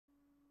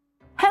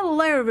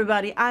Hello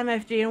everybody, I'm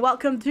FG and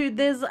welcome to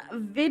this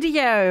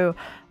video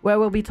where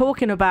we'll be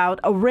talking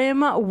about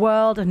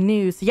RimWorld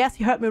news. Yes,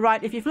 you heard me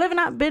right. If you've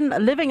been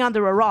living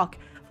under a rock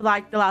for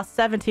like the last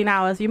 17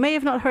 hours, you may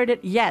have not heard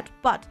it yet,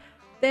 but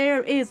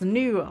there is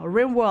new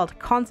RimWorld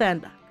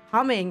content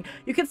coming.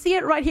 You can see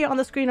it right here on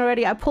the screen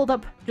already. I pulled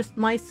up just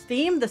my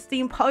the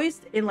Steam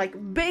post in like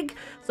big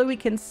so we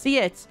can see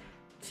it.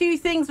 Two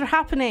things are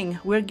happening.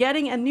 We're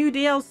getting a new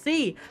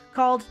DLC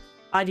called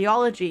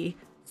Ideology,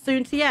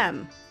 soon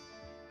TM.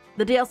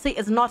 The DLC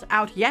is not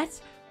out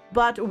yet,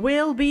 but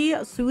will be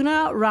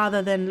sooner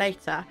rather than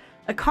later.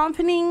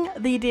 Accompanying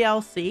the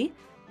DLC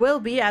will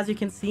be, as you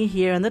can see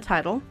here in the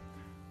title,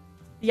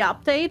 the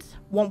update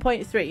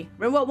 1.3.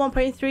 RimWorld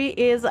 1.3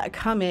 is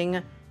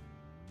coming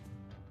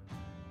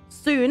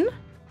soon,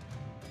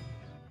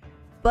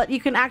 but you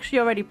can actually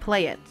already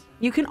play it.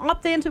 You can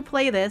opt in to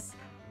play this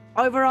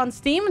over on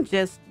Steam.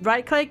 Just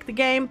right-click the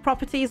game,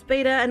 properties,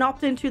 beta, and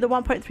opt into the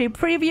 1.3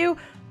 preview.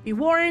 Be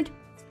warned,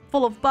 it's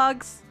full of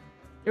bugs.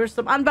 There's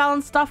some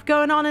unbalanced stuff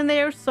going on in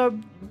there, so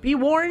be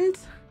warned.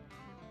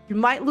 You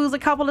might lose a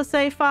couple of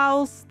save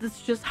files. This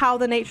is just how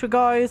the nature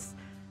goes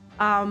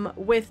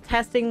with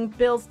testing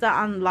builds that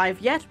aren't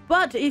live yet.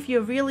 But if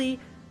you're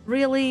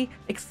really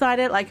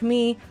excited like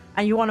me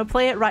and you want to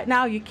play it right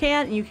now, you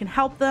can. And you can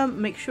help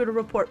them. Make sure to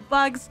report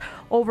bugs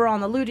over on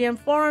the Ludium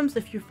forums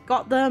if you've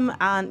got them,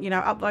 and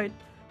upload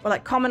or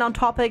like comment on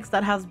topics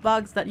that has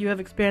bugs that you have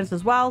experienced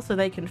as well, so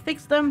they can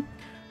fix them.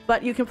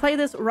 But you can play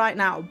this right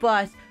now.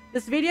 But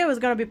this video is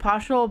going to be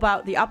partial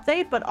about the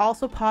update, but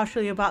also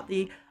partially about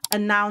the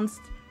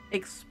announced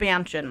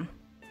expansion.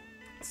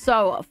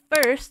 So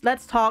first,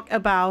 let's talk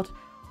about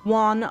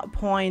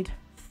 1.3.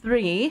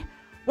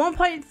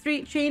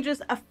 1.3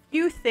 changes a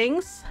few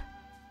things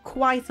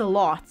quite a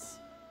lot.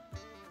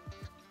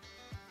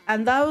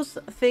 And those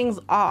things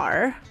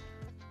are,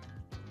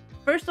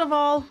 first of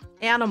all,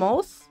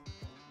 animals.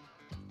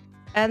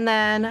 And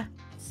then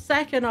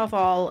second of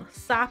all,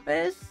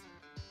 sappers.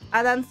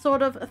 And then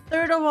sort of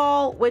third of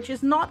all, which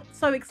is not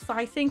so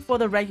exciting for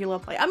the regular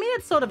player. I mean,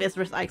 it sort of is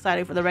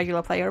exciting for the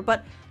regular player,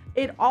 but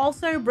it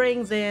also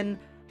brings in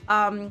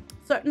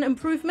certain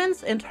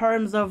improvements in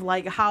terms of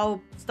like how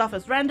stuff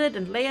is rendered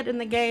and layered in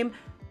the game,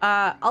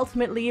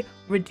 ultimately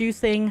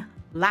reducing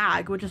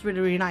lag, which is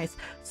really nice.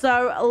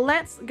 So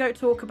let's go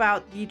talk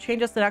about the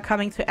changes that are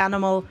coming to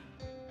animals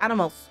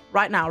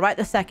right now, right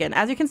this second.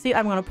 As you can see,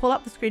 I'm going to pull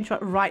up the screenshot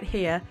right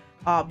here.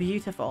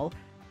 Beautiful.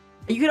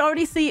 You can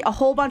already see a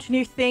whole bunch of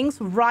new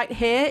things right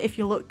here if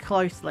you look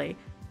closely.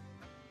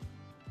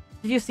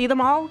 Did you see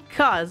them all?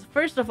 Because,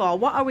 first of all,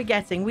 what are we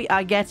getting? We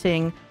are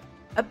getting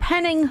a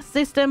penning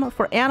system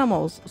for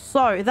animals.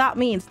 So that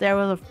means there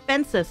are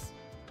fences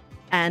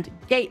and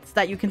gates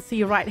that you can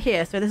see right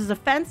here. So this is a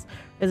fence,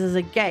 this is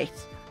a gate.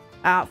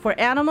 For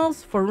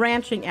animals, for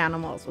ranching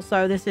animals.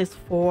 So this is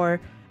for,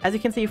 as you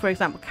can see, for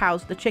example,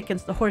 cows, the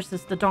chickens, the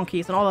horses, the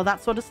donkeys, and all of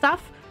that sort of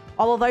stuff.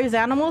 All of those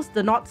animals,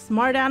 they're not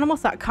smart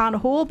animals that can't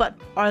haul, but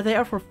are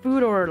there for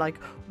food or like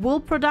wool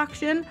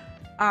production.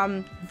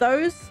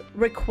 Those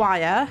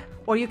require,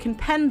 or you can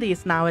pen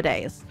these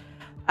nowadays.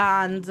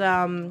 And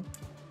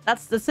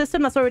that's the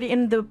system that's already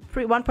in the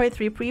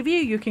 1.3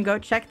 preview. You can go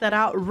check that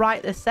out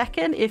right this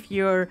second if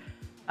you're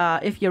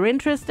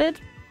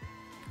interested,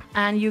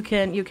 and you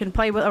can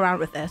play around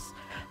with this.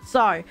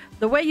 So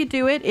the way you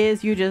do it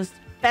is you just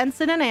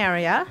fence in an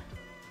area.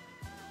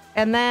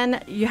 And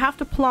then you have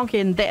to plonk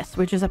in this,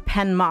 which is a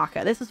pen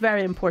marker. This is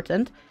very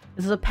important.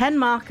 This is a pen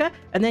marker,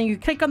 and then you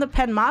click on the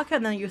pen marker,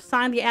 and then you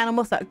assign the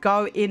animals that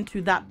go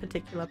into that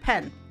particular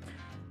pen.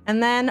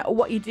 And then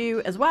what you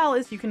do as well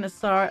is you can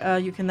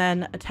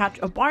then attach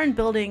a barn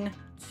building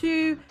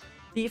to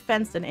the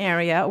fenced-in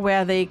area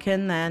where they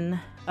can then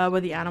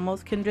where the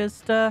animals can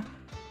just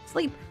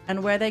sleep,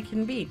 and where they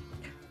can be,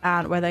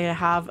 and where they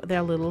have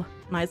their little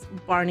nice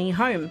barny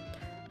home.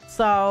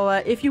 So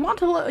if you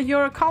want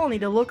your colony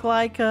to look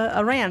like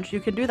a ranch, you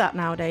can do that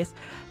nowadays.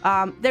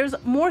 There's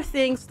more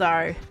things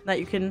though that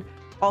you can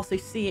also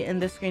see in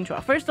this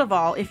screenshot. First of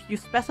all, if you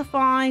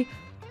specify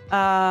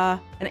an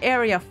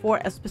area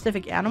for a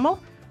specific animal,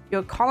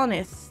 your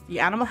colonists, the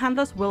animal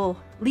handlers, will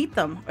lead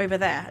them over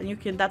there,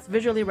 and that's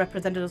visually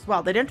represented as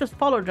well. They don't just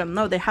follow them.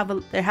 No, they have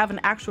an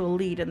actual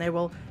lead, and they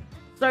will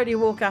slowly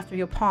walk after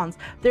your pawns.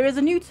 There is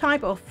a new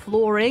type of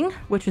flooring,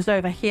 which is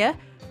over here,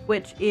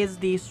 which is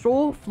the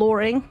straw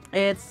flooring.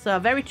 It's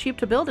very cheap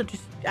to build. It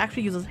just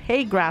actually uses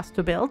hay grass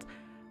to build.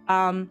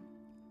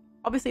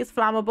 Obviously it's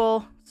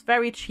flammable, it's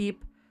very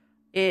cheap.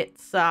 It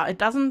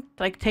doesn't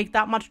like take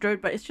that much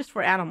dirt, but it's just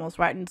for animals,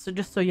 right? And so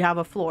just so you have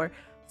a floor.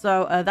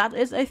 So that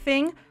is a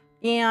thing.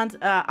 And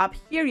up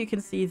here you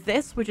can see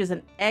this, which is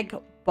an egg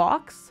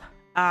box.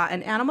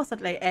 And animals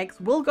that lay eggs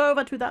will go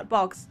over to that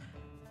box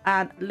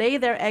and lay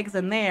their eggs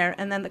in there,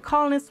 and then the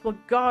colonists will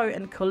go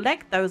and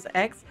collect those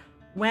eggs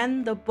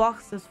when the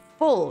box is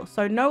full.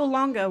 So no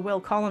longer will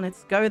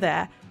colonists go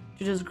there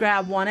to just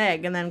grab one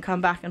egg and then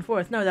come back and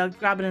forth. No, they'll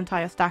grab an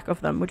entire stack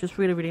of them, which is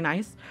really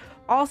nice.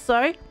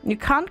 Also, you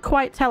can't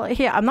quite tell it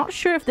here. I'm not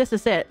sure if this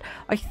is it.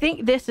 I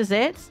think this is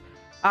it.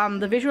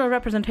 the visual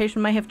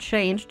representation may have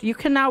changed. You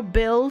can now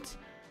build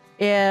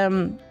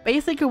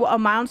basically what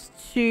amounts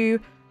to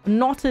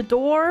not a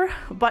door,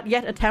 but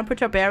yet a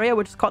temperature barrier,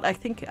 which is called, I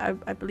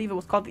believe it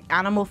was called the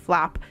animal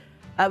flap,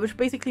 which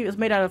basically is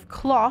made out of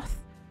cloth,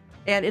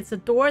 and it's a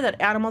door that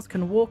animals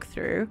can walk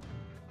through,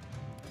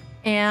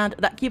 and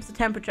that keeps the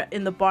temperature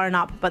in the barn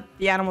up, but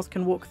the animals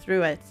can walk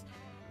through it.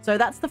 So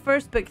that's the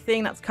first big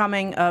thing that's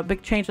coming,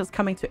 big change that's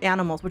coming to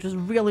animals, which is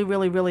really,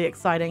 really, really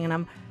exciting, and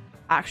I'm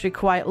actually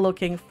quite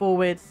looking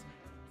forward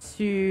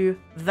to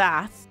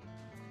that.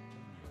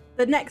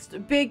 The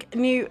next big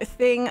new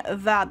thing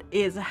that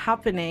is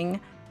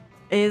happening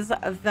is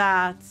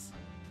that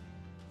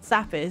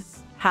sappies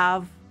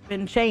have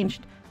been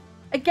changed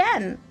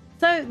again.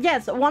 So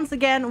yes, once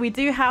again, we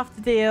do have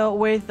to deal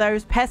with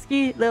those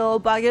pesky little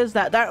buggers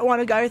that don't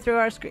want to go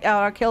through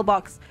our kill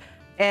box,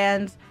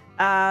 and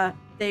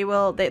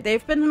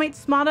they've been made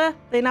smarter.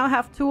 They now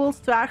have tools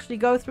to actually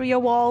go through your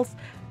walls,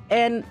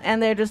 and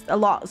they're just a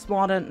lot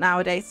smarter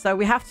nowadays. So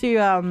we have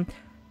to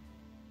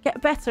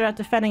get better at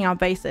defending our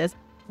bases.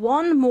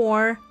 One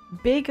more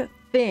big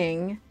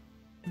thing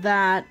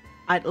that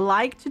I'd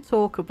like to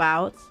talk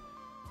about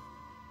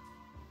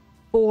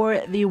for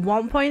the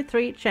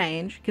 1.3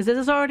 change, because this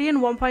is already in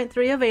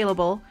 1.3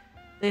 available.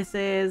 This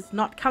is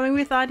not coming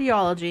with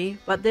ideology,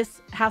 but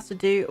this has to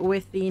do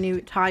with the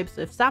new types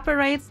of sapper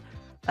rates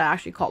that are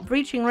actually called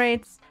breaching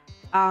rates.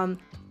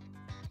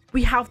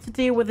 We have to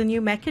deal with a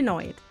new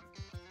mechanoid.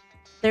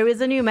 There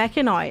is a new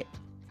mechanoid.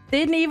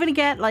 Didn't even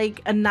get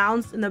like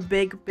announced in the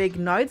big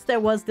notes.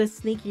 There was this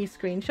sneaky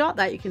screenshot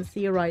that you can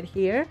see right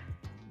here,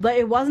 but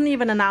it wasn't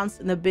even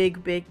announced in the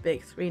big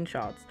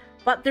screenshots.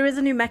 But there is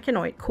a new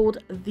mechanoid called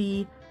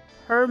the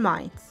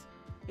Termite.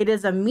 It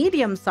is a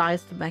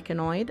medium-sized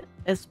mechanoid.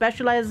 It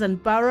specializes in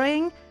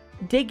burrowing,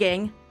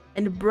 digging,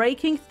 and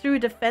breaking through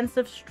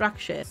defensive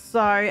structures.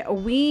 So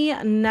we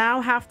now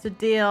have to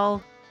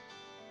deal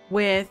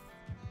with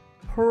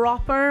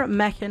proper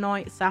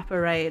mechanoid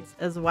sapper raids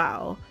as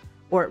well,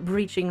 or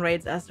breaching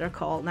raids as they're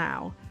called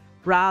now,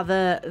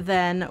 rather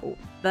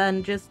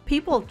than just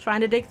people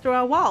trying to dig through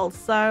our walls.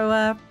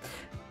 So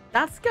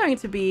that's going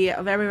to be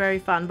very, very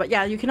fun. But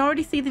yeah, you can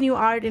already see the new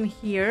art in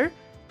here.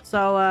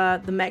 So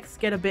the mechs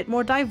get a bit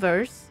more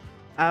diverse.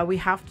 We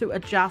have to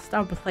adjust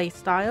our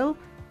playstyle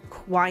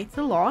quite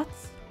a lot.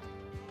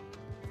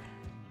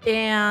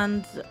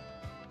 And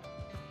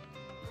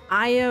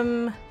I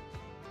am,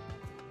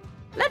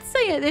 let's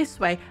say it this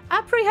way,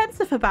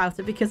 apprehensive about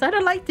it, because I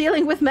don't like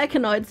dealing with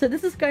mechanoids, so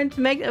this is going to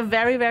make it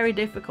very, very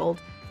difficult.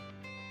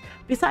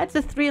 Besides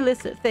the 3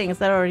 listed things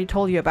that I already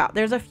told you about,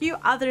 there's a few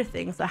other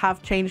things that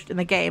have changed in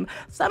the game.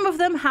 Some of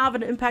them have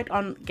an impact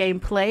on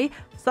gameplay,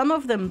 some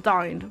of them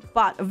don't,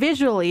 but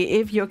visually,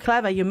 if you're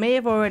clever, you may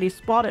have already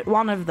spotted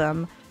one of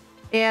them,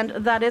 and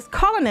that is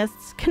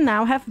colonists can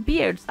now have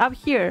beards. Up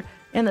here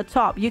in the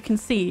top, you can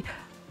see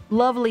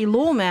lovely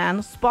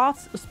lawman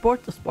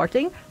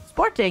sporting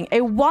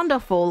a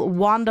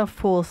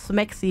wonderful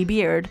smexy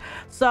beard.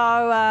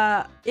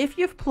 So if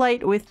you've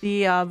played with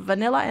the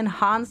vanilla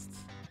enhanced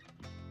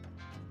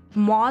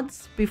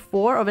mods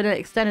before, or vanilla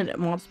extended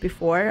mods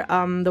before,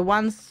 the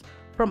ones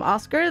from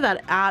Oscar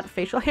that add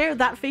facial hair,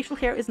 that facial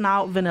hair is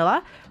now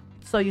vanilla,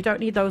 so you don't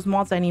need those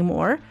mods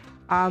anymore.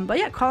 But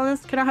yeah,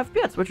 colonists can now have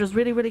beards, which is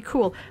really, really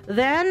cool.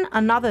 Then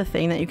another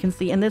thing that you can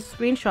see in this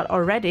screenshot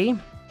already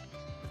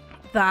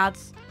that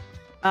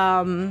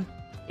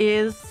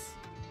is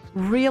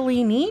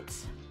really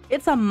neat.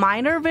 It's a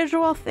minor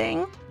visual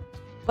thing,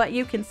 but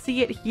you can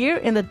see it here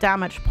in the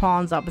damaged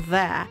pawns up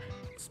there.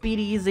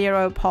 Speedy,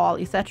 Zero, Paul,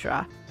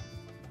 etc.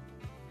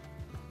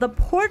 The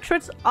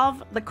portraits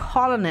of the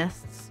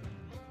colonists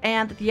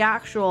and the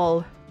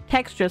actual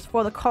textures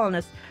for the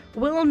colonists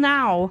will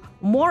now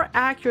more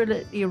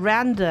accurately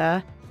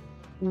render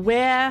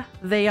where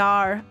they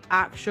are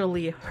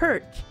actually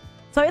hurt.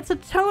 So it's a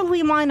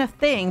totally minor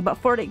thing, but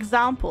for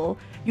example,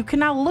 you can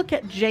now look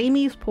at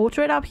Jamie's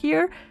portrait up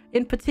here,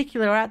 in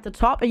particular at the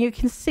top, and you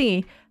can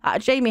see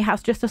Jamie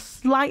has just a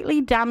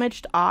slightly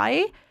damaged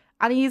eye,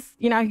 and he's,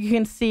 you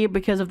can see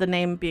because of the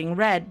name being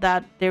red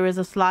that there is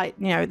a slight,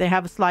 they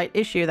have a slight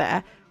issue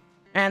there,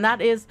 and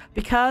that is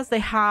because they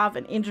have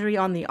an injury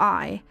on the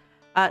eye.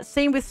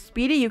 Same with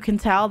Speedy, you can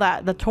tell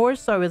that the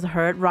torso is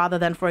hurt rather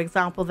than, for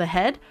example, the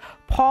head.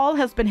 Paul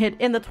has been hit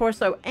in the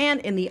torso and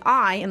in the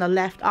eye, in the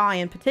left eye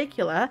in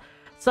particular.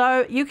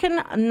 So you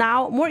can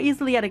now more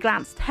easily at a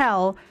glance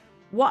tell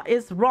what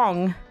is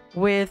wrong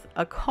with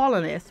a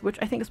colonist, which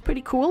I think is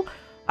pretty cool.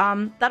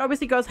 That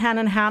obviously goes hand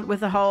in hand with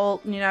the whole,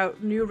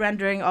 new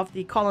rendering of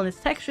the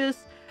colonist textures.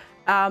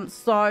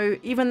 So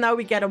even though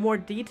we get a more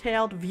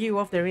detailed view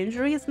of their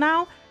injuries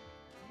now,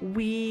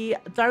 we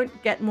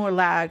don't get more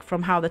lag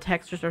from how the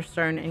textures are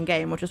shown in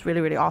game, which is really,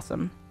 really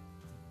awesome.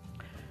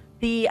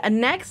 The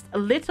next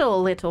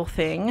little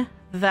thing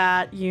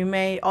that you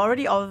may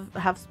already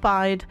have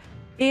spied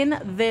in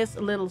this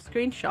little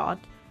screenshot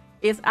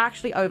is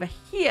actually over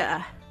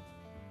here,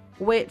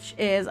 which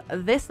is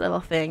this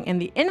little thing in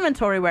the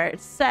inventory where it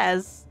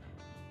says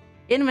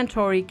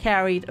inventory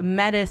carried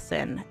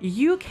medicine.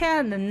 You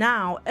can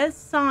now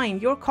assign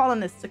your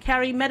colonists to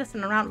carry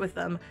medicine around with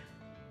them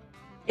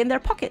in their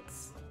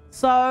pockets.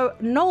 So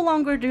no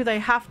longer do they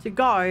have to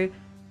go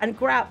and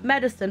grab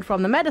medicine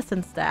from the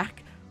medicine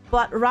stack,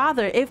 but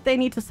rather if they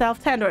need to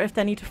self-tend or if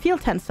they need to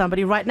field tend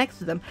somebody right next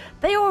to them,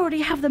 they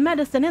already have the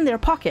medicine in their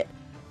pocket.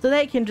 So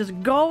they can just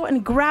go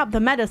and grab the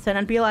medicine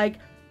and be like,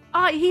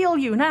 I heal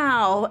you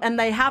now, and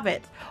they have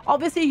it.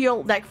 Obviously,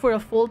 you'll, like, for a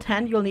full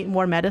tend, you'll need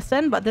more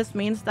medicine, but this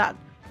means that,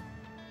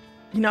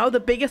 you know, the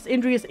biggest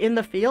injuries in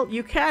the field,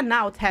 you can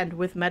now tend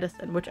with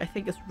medicine, which I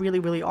think is really,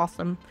 really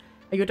awesome.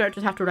 And you don't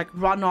just have to, like,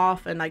 run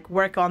off and, like,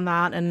 work on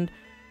that. And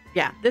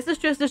yeah, this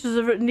is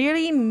a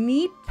really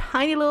neat,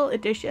 tiny little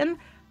addition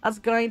that's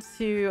going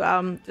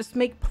to just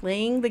make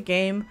playing the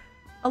game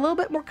a little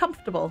bit more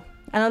comfortable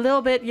and a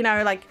little bit, you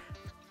know, like,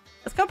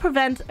 it's going to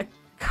prevent a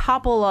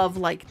couple of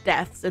like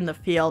deaths in the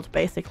field,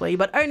 basically,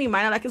 but only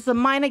minor. Like, it's a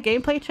minor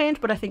gameplay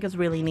change, but I think it's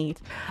really neat.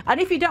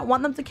 And if you don't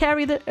want them to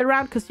carry it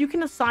around, because you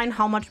can assign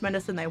how much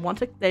medicine they want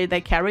to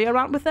they carry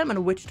around with them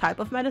and which type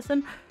of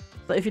medicine.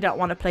 So if you don't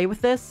want to play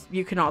with this,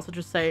 you can also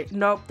just say,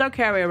 nope, don't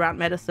carry around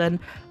medicine.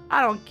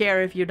 I don't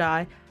care if you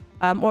die.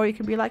 Or you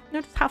can be like,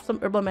 no, just have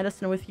some herbal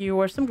medicine with you,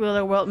 or some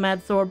Glitter World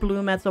meds or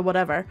blue meds or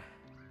whatever.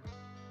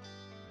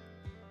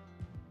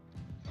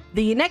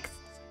 The next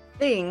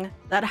thing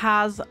that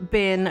has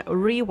been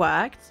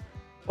reworked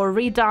or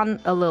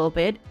redone a little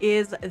bit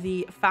is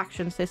the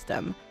faction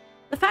system.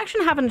 The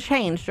faction haven't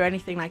changed or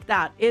anything like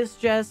that. It's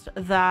just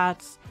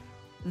that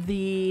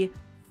the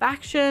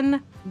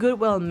faction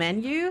goodwill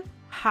menu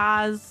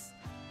has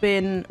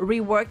been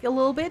reworked a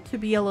little bit to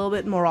be a little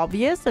bit more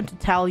obvious and to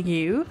tell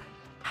you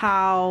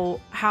how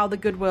the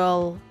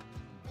goodwill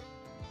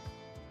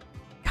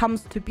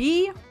comes to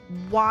be,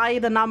 why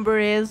the number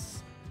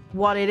is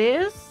what it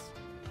is.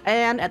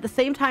 And at the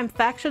same time,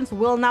 factions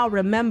will now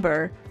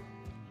remember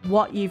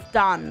what you've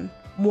done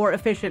more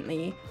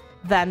efficiently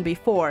than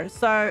before.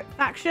 So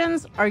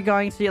factions are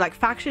going to, like,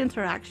 faction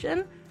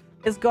interaction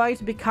is going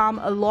to become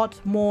a lot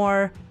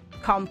more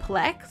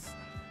complex.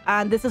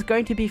 And this is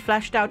going to be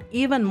fleshed out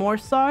even more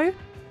so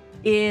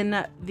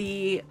in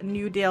the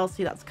new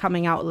DLC that's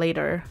coming out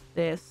later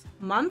this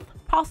month,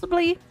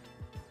 possibly.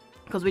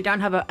 Because we don't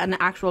have an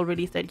actual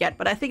release date yet.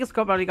 But I think it's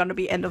probably going to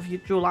be end of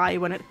July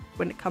when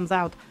it comes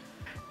out.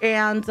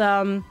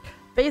 And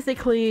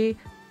basically,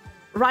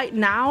 right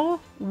now,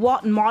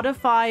 what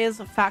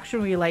modifies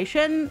faction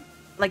relation,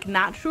 like,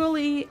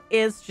 naturally,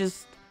 is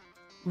just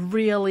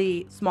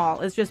really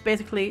small. It's just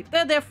basically,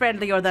 they're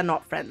friendly or they're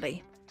not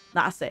friendly.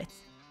 That's it.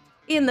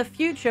 In the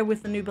future,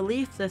 with the new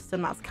belief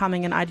system that's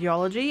coming in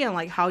ideology and,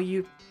 like, how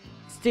you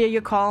steer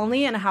your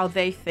colony and how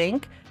they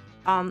think,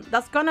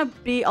 that's going to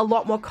be a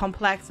lot more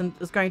complex and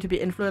is going to be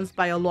influenced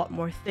by a lot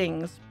more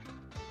things,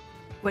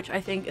 which I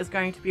think is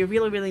going to be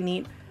really, really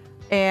neat.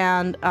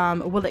 And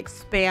will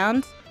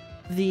expand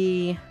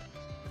the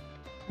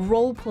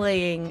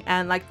role-playing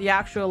and, like, the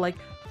actual, like,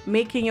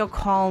 making your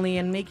colony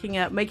and making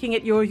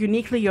it your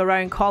uniquely your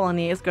own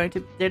colony is going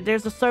to,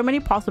 there's just so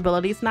many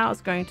possibilities now. It's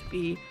going to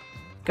be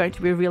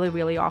really,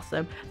 really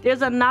awesome.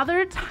 There's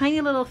another tiny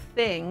little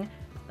thing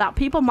that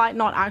people might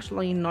not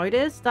actually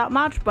notice that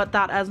much, but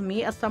that, as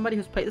somebody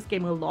who's played this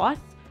game a lot,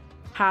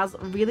 has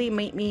really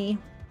made me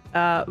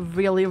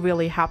really,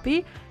 really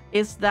happy,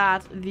 is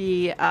that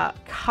the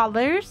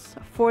colors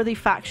for the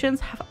factions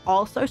have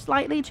also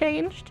slightly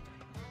changed.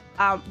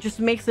 Just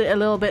makes it a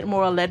little bit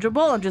more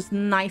legible and just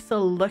nicer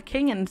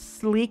looking and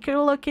sleeker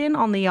looking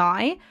on the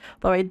eye.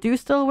 Though I do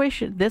still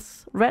wish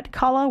this red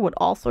color would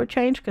also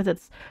change, because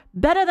it's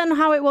better than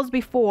how it was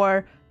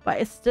before, but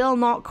it's still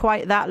not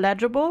quite that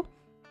legible.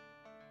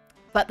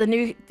 But the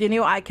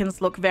new icons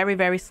look very,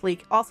 very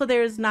sleek. Also,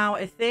 there is now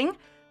a thing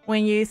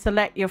when you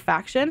select your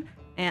faction,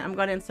 and I'm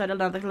going to insert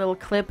another little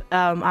clip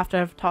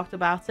after I've talked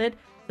about it,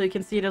 so you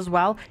can see it as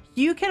well.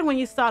 You can, when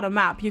you start a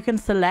map, you can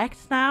select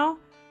now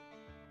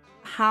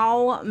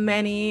how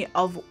many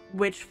of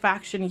which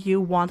faction you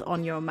want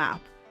on your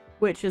map,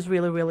 which is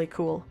really, really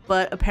cool.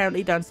 But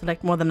apparently don't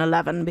select more than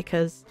 11,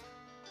 because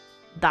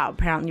that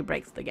apparently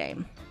breaks the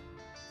game.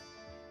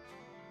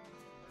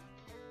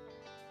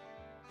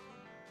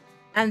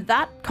 And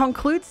that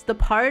concludes the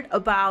part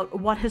about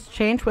what has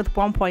changed with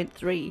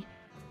 1.3.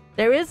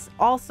 There is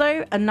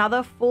also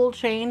another full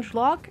change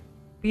log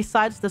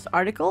besides this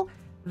article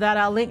that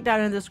I'll link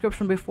down in the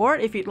description before,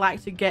 if you'd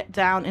like to get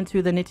down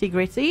into the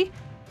nitty-gritty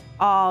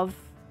of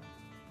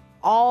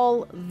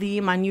all the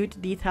minute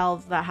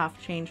details that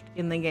have changed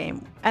in the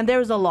game. And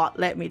there's a lot,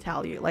 let me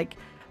tell you. Like,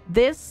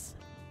 this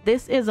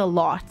is a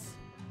lot.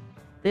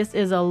 This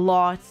is a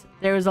lot.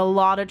 There's a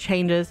lot of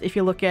changes. If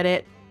you look at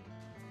it,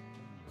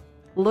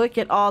 look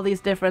at all these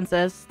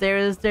differences.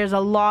 There's a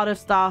lot of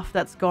stuff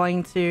that's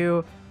going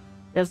to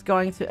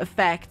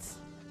affect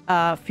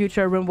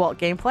future RimWorld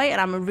gameplay,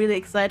 and I'm really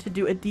excited to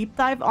do a deep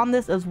dive on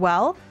this as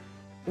well,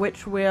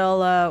 which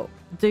we'll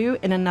do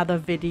in another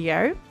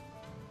video.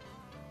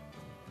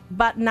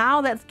 But now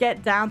let's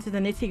get down to the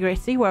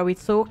nitty-gritty, where we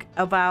talk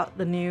about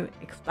the new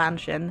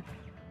expansion.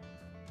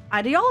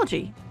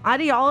 ideology.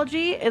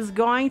 Ideology is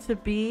going to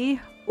be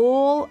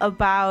all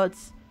about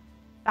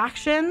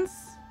factions,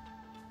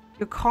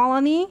 your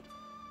colony,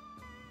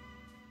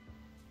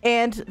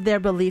 and their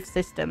belief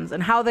systems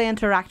and how they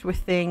interact with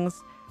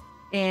things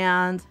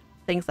and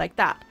things like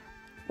that.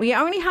 We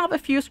only have a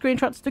few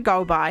screenshots to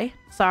go by,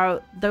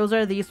 so those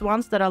are these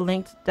ones that are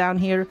linked down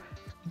here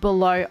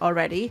below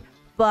already.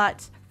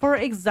 But for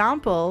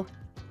example,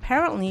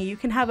 apparently you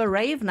can have a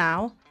rave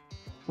now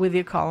with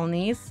your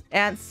colonies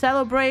and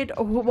celebrate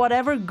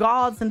whatever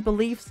gods and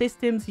belief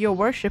systems you're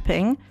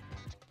worshipping.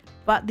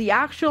 But the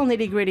actual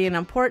nitty-gritty and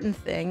important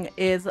thing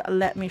is,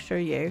 let me show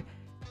you,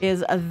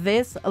 is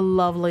this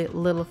lovely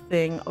little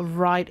thing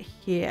right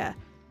here.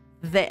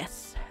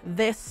 This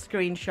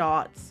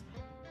screenshot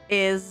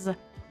is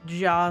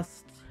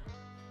just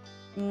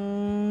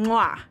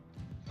mwah.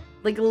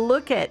 Like,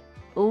 look at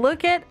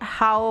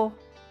how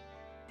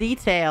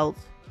detailed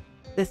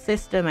the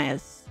system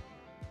is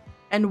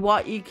and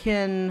what you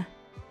can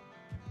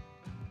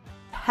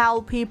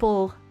tell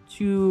people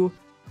to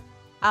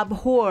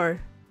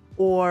abhor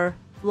or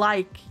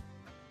like,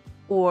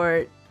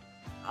 or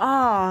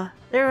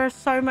there are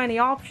so many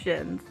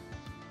options,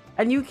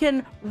 and you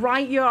can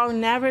write your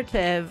own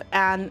narrative,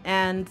 and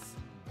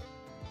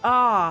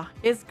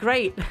it's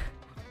great.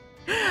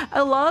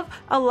 I love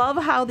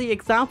how the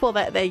example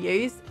that they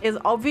use is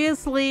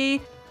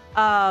obviously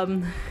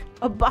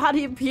a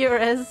body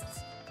purist,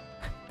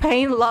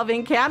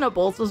 pain-loving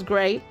cannibals was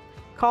great,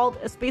 called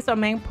a space of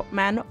man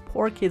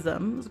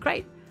porkism. It's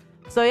great.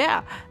 So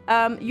yeah,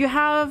 you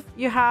have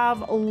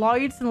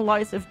loads and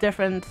loads of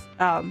different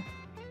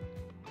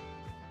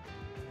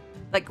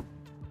like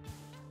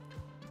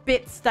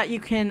bits that you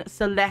can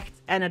select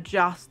and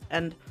adjust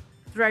and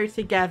throw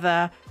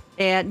together,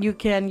 and you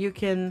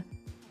can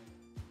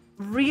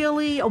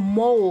really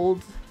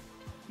mold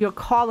your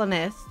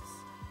colonists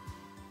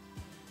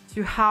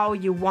to how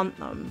you want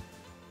them,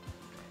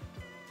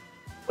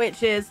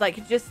 which is like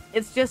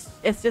it's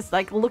just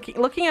like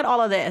looking at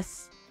all of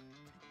this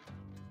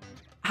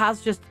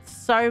has just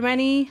so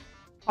many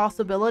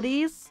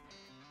possibilities.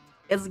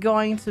 It's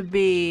going to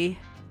be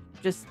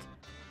just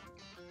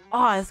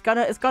it's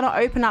gonna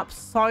open up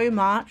so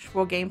much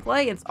for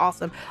gameplay. It's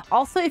awesome.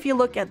 Also, if you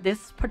look at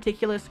this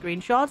particular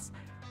screenshots,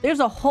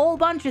 there's a whole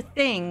bunch of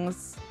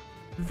things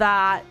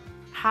that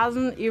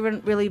hasn't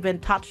even really been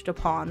touched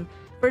upon.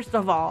 First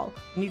of all,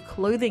 new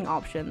clothing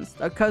options,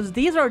 because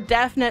these are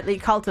definitely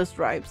cultist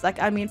robes.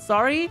 Like, I mean,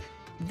 sorry,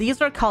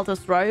 these are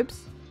cultist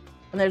robes,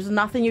 and there's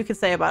nothing you can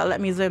say about it. Let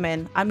me zoom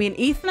in. I mean,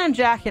 Ethan and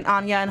Jack and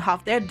Anya and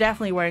Huff, they're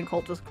definitely wearing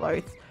cultist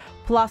clothes,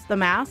 plus the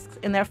masks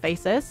in their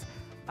faces.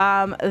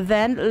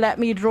 Then let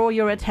me draw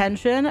your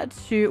attention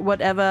to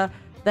whatever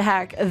the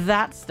heck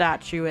that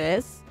statue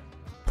is.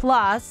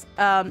 Plus,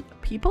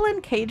 people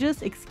in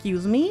cages,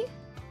 excuse me?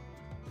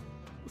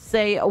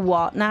 Say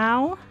what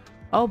now?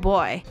 Oh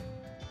boy.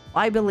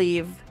 I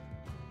believe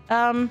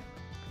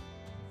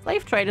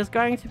slave trade is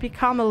going to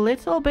become a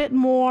little bit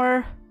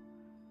more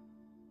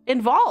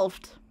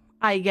involved,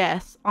 I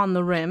guess, on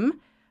the Rim.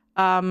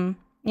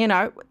 You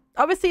know,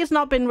 obviously it's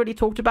not been really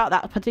talked about,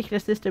 that particular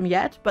system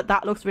yet, but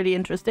that looks really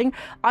interesting.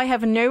 I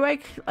have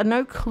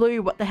no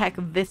clue what the heck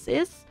this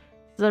is.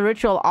 It's a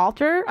ritual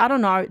altar. I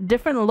don't know,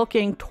 different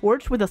looking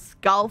torch with a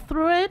skull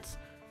through it.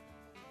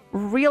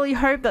 Really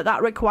hope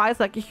that requires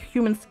like a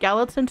human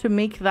skeleton to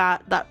make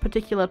that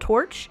particular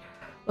torch.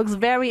 Looks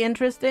very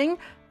interesting.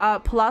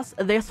 Plus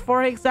this,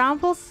 for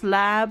example,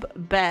 slab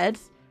bed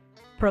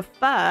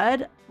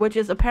preferred, which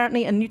is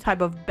apparently a new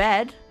type of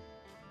bed,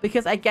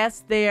 because I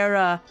guess they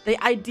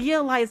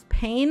idealize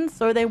pain,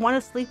 so they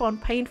want to sleep on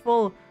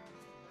painful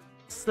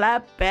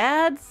slab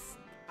beds.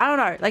 I don't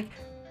know, like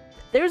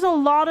there's a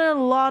lot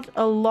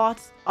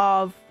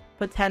of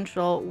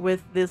potential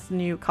with this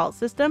new cult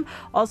system.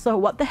 Also,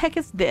 what the heck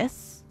is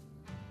this?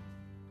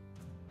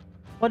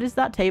 What is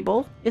that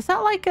table? Is that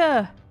like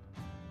a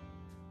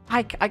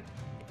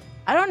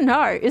I don't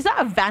know. Is that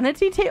a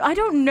vanity table? I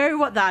don't know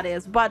what that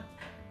is, but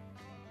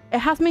it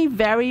has me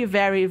very,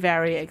 very,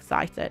 very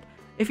excited.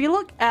 If you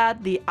look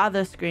at the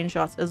other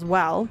screenshots as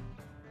well,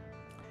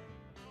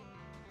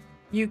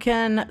 you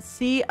can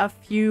see a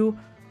few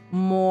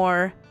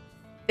more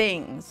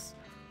things.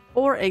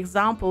 For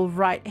example,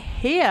 right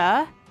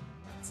here,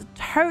 it's a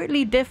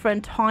totally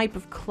different type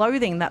of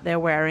clothing that they're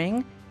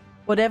wearing.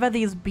 Whatever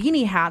these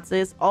beanie hats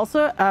is.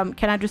 Also,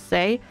 can I just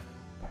say,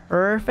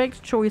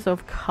 perfect choice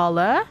of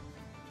color.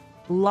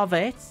 Love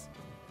it.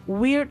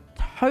 Weird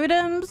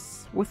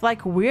totems with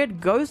like weird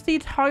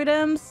ghosty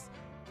totems.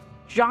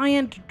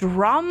 Giant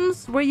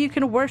drums where you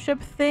can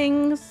worship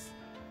things.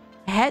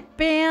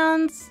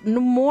 Headbands.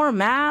 More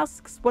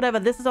masks. Whatever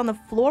this is on the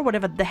floor.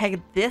 Whatever the heck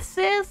this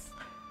is.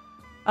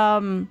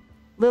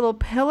 Little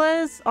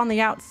pillars on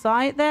the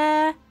outside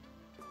there.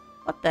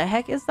 What the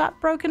heck is that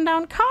broken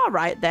down car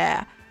right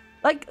there?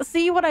 Like,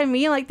 see what I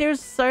mean? Like,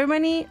 there's so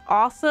many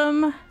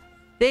awesome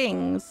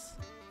things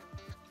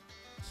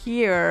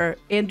here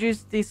in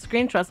just these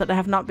screenshots that I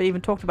have not been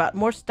even talked about.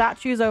 More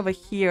statues over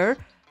here.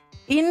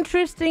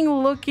 Interesting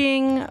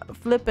looking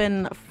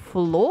flippin'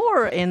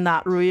 floor in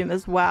that room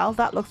as well.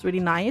 That looks really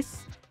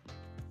nice.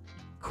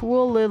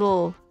 Cool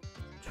little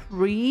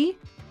tree.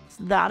 Is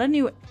that a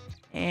new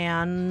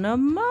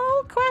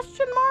animal?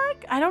 Question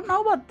mark? I don't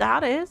know what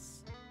that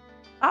is.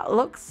 That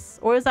looks,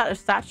 or is that a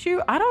statue?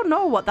 I don't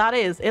know what that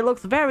is. It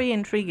looks very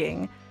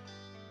intriguing.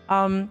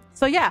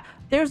 So yeah,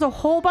 there's a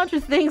whole bunch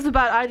of things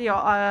about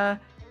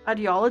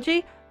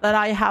ideology that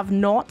I have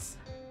not,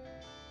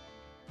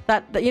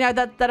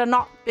 that are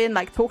not been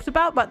like talked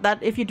about, but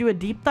that if you do a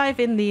deep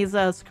dive in these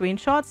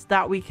screenshots,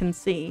 that we can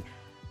see.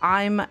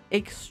 I'm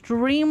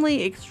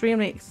extremely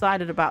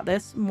excited about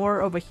this.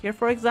 More over here,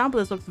 for example,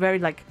 this looks very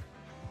like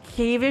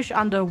cave-ish,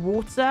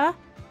 underwater,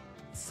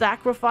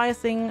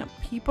 sacrificing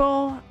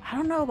people. I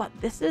don't know what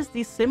this is.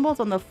 These symbols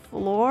on the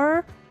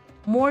floor.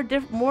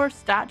 More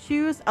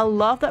statues. I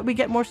love that we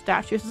get more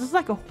statues. This is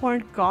like a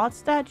horned god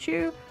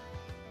statue.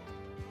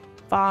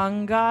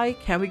 Fungi.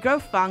 Can we grow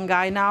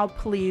fungi now?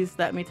 Please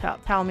let me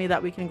tell me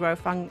that we can grow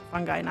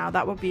fungi now.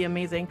 That would be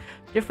amazing.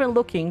 Different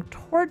looking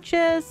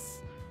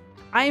torches.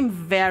 I'm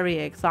very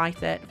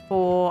excited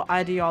for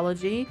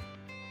ideology,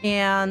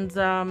 and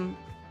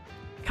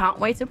can't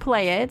wait to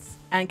play it,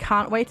 and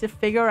can't wait to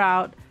figure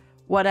out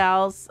what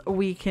else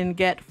we can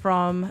get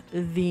from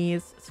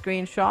these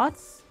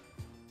screenshots.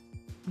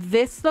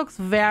 This looks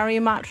very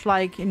much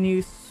like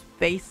new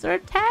spacer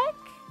tech.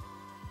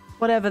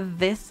 Whatever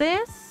this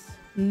is.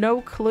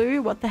 No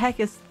clue. What the heck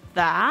is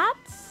that?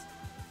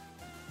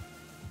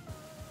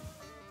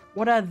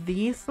 What are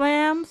these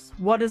lamps?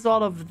 What is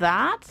all of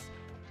that?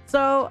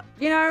 So,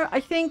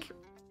 I think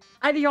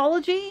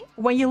ideology,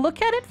 when you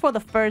look at it for the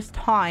first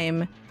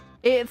time,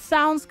 it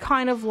sounds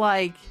kind of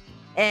like,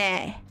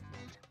 eh.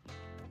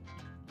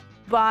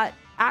 But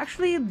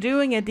actually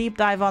doing a deep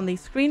dive on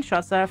these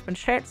screenshots that have been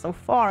shared so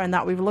far and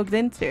that we've looked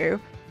into,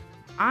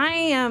 I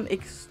am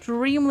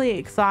extremely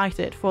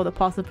excited for the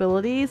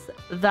possibilities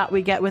that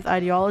we get with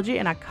ideology,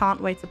 and I can't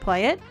wait to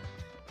play it.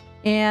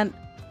 And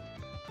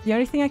the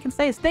only thing I can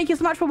say is thank you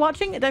so much for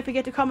watching. Don't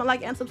forget to comment,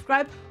 like, and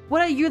subscribe.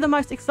 What are you the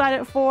most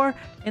excited for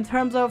in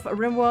terms of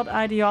RimWorld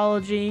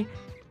ideology?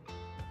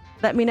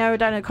 Let me know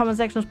down in the comment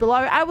sections below.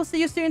 I will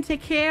see you soon.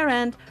 Take care,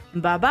 and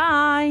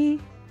bye-bye.